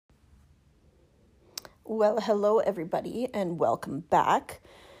Well, hello everybody and welcome back.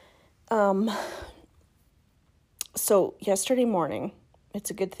 So yesterday morning,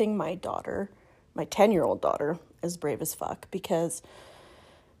 it's a good thing my 10-year-old daughter, is brave as fuck because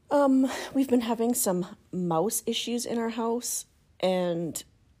we've been having some mouse issues in our house, and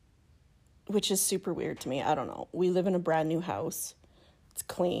which is super weird to me. I don't know. We live in a brand new house. It's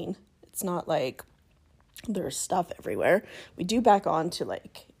clean. It's not like there's stuff everywhere. We do back onto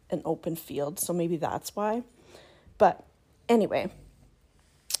like an open field, so maybe that's why. But anyway,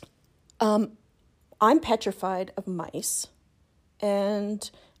 I'm petrified of mice,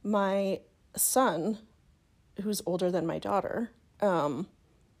 and my son, who's older than my daughter,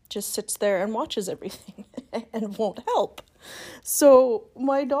 just sits there and watches everything and won't help. So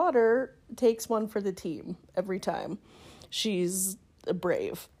my daughter takes one for the team every time. She's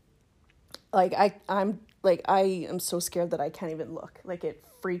brave. I am so scared that I can't even look. Like, it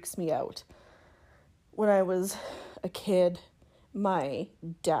freaks me out. When I was a kid, my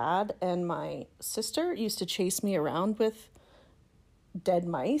dad and my sister used to chase me around with dead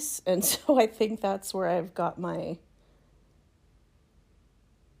mice. And so I think that's where I've got my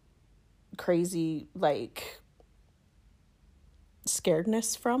crazy,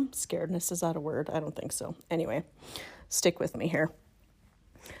 scaredness from. Scaredness, is that a word? I don't think so. Anyway, stick with me here.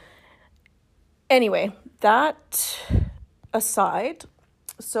 Anyway, that aside,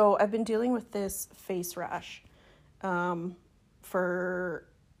 so I've been dealing with this face rash for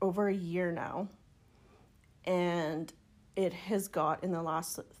over a year now, and it has got, in the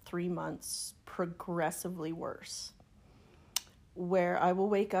last 3 months, progressively worse, where I will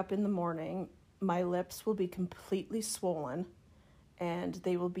wake up in the morning, my lips will be completely swollen, and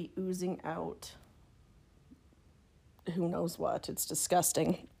they will be oozing out who knows what. It's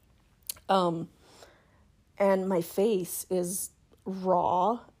disgusting. And my face is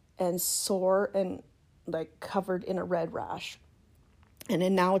raw and sore and covered in a red rash. And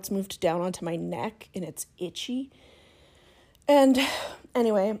then now it's moved down onto my neck and it's itchy. And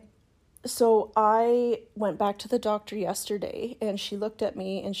anyway, so I went back to the doctor yesterday, and she looked at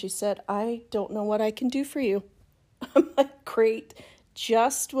me and she said, "I don't know what I can do for you." I'm like, great,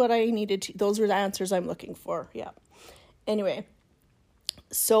 just what I needed to. Those were the answers I'm looking for. Yeah. Anyway,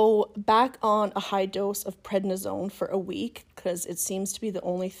 so back on a high dose of prednisone for a week, because it seems to be the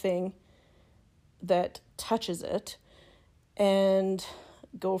only thing that touches it, and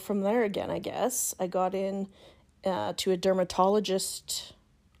go from there again, I guess. I got in to a dermatologist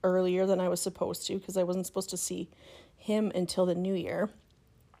earlier than I was supposed to, because I wasn't supposed to see him until the new year.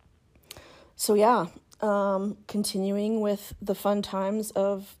 So yeah, continuing with the fun times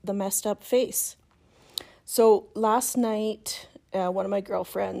of the messed up face. So last night, one of my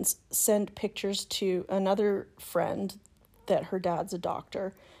girlfriends sent pictures to another friend that her dad's a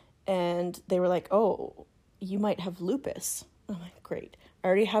doctor, and they were like, "Oh, you might have lupus." I'm like, great. I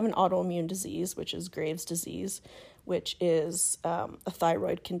already have an autoimmune disease, which is Graves' disease, which is a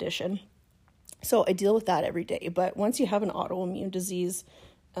thyroid condition. So I deal with that every day. But once you have an autoimmune disease,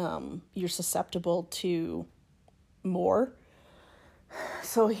 you're susceptible to more.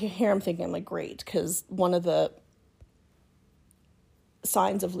 So here I'm thinking, great, because one of the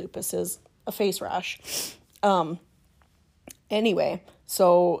signs of lupus is a face rash. Anyway,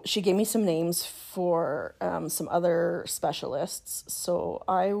 so she gave me some names for some other specialists, so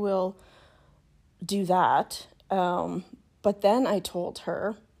I will do that. But then I told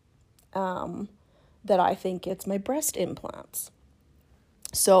her that I think it's my breast implants.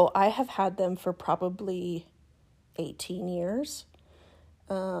 So I have had them for probably 18 years.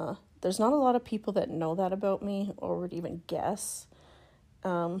 There's not a lot of people that know that about me or would even guess.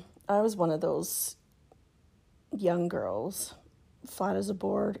 I was one of those young girls, flat as a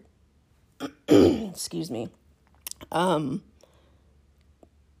board. Excuse me. My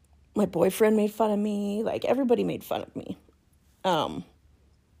boyfriend made fun of me. Everybody made fun of me. And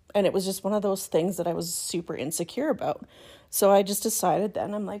it was just one of those things that I was super insecure about. So I just decided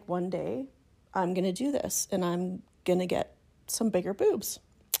then, I'm like, one day I'm going to do this and I'm going to get some bigger boobs.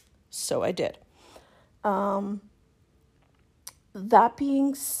 So I did. That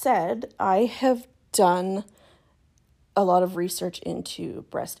being said, I have done a lot of research into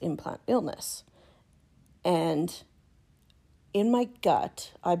breast implant illness. And in my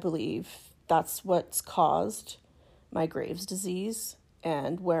gut, I believe that's what's caused my Graves' disease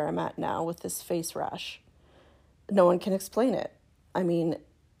and where I'm at now with this face rash. No one can explain it. I mean,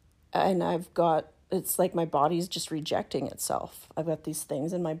 and it's like my body's just rejecting itself. I've got these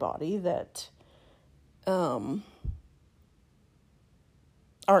things in my body that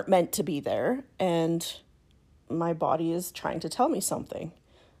aren't meant to be there, and my body is trying to tell me something.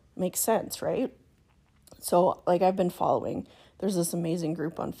 Makes sense, right? So, like, I've been following, there's this amazing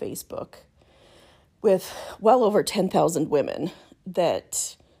group on Facebook with well over 10,000 women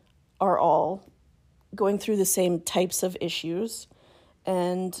that are all going through the same types of issues.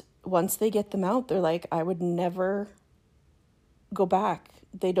 And once they get them out, they're like, I would never go back.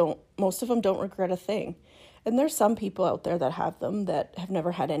 Most of them don't regret a thing. And there's some people out there that have them that have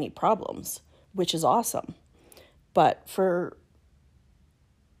never had any problems, which is awesome. But for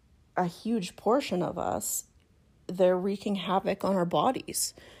a huge portion of us, they're wreaking havoc on our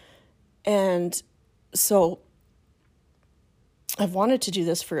bodies. And so I've wanted to do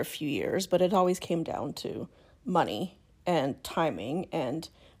this for a few years, but it always came down to money and timing. And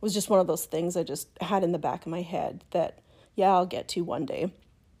it was just one of those things I just had in the back of my head that, yeah, I'll get to one day.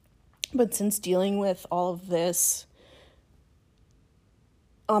 But since dealing with all of this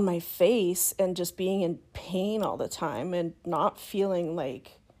on my face and just being in pain all the time and not feeling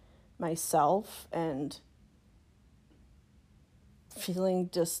like myself and feeling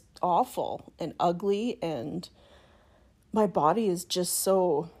just awful and ugly, and my body is just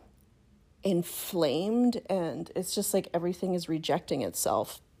so inflamed, and it's just like everything is rejecting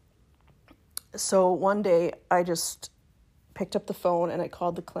itself. So one day I just picked up the phone and I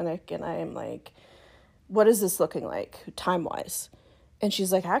called the clinic, and I am like, what is this looking like time-wise? And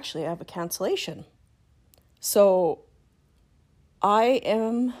she's like, actually, I have a cancellation. So I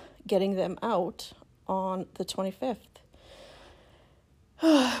am getting them out on the 25th,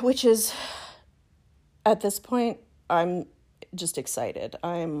 which is, at this point, I'm just excited.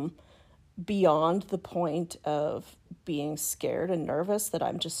 I'm beyond the point of being scared and nervous that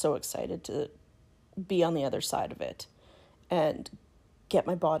I'm just so excited to be on the other side of it and get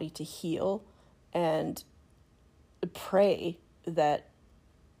my body to heal and pray that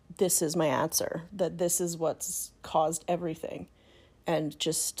this is my answer, that this is what's caused everything, and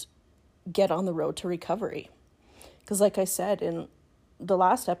just get on the road to recovery. Because like I said in the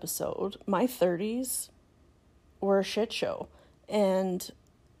last episode, my 30s were a shit show, and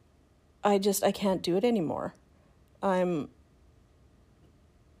I can't do it anymore. I'm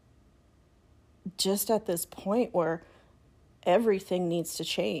just at this point where everything needs to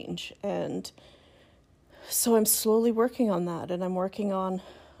change. And so I'm slowly working on that, and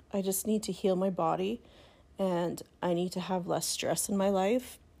I just need to heal my body, and I need to have less stress in my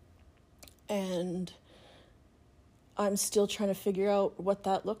life. And I'm still trying to figure out what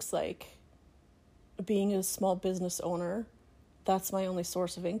that looks like. Being a small business owner, that's my only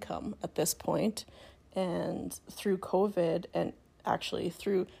source of income at this point. And through COVID, and actually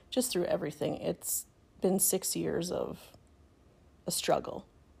through everything, it's been 6 years of a struggle,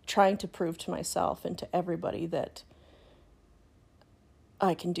 trying to prove to myself and to everybody that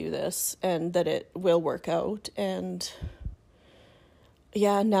I can do this and that it will work out. And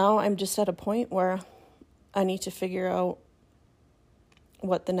yeah, now I'm just at a point where I need to figure out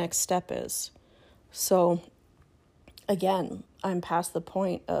what the next step is. So again, I'm past the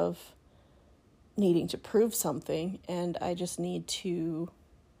point of needing to prove something, and I just need to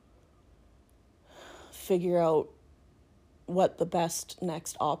figure out what the best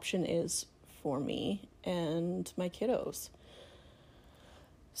next option is for me and my kiddos.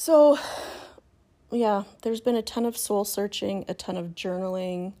 So yeah, there's been a ton of soul searching, a ton of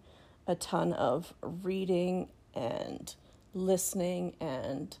journaling, a ton of reading and listening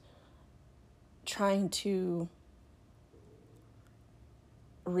and trying to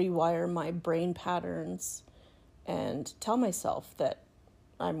rewire my brain patterns and tell myself that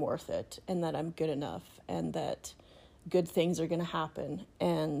I'm worth it and that I'm good enough and that good things are going to happen.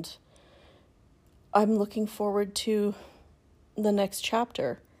 And I'm looking forward to the next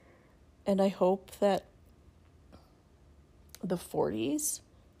chapter. And I hope that the 40s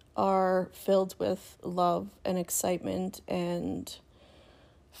are filled with love and excitement and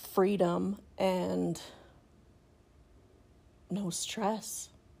freedom and no stress.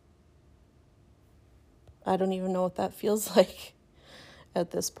 I don't even know what that feels like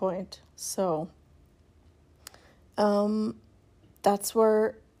at this point. So that's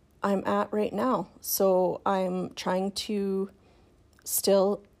where I'm at right now. So I'm trying to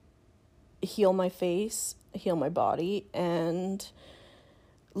still heal my face, heal my body, and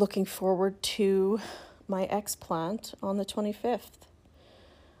looking forward to my explant on the 25th.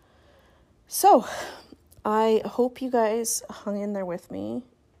 So I hope you guys hung in there with me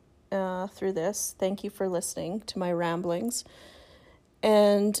through this. Thank you for listening to my ramblings.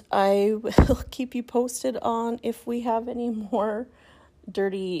 And I will keep you posted on if we have any more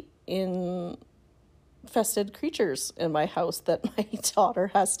dirty, infested creatures in my house that my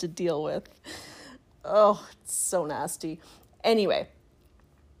daughter has to deal with. Oh, it's so nasty. Anyway,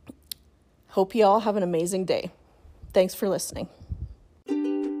 Hope you all have an amazing day. Thanks for listening.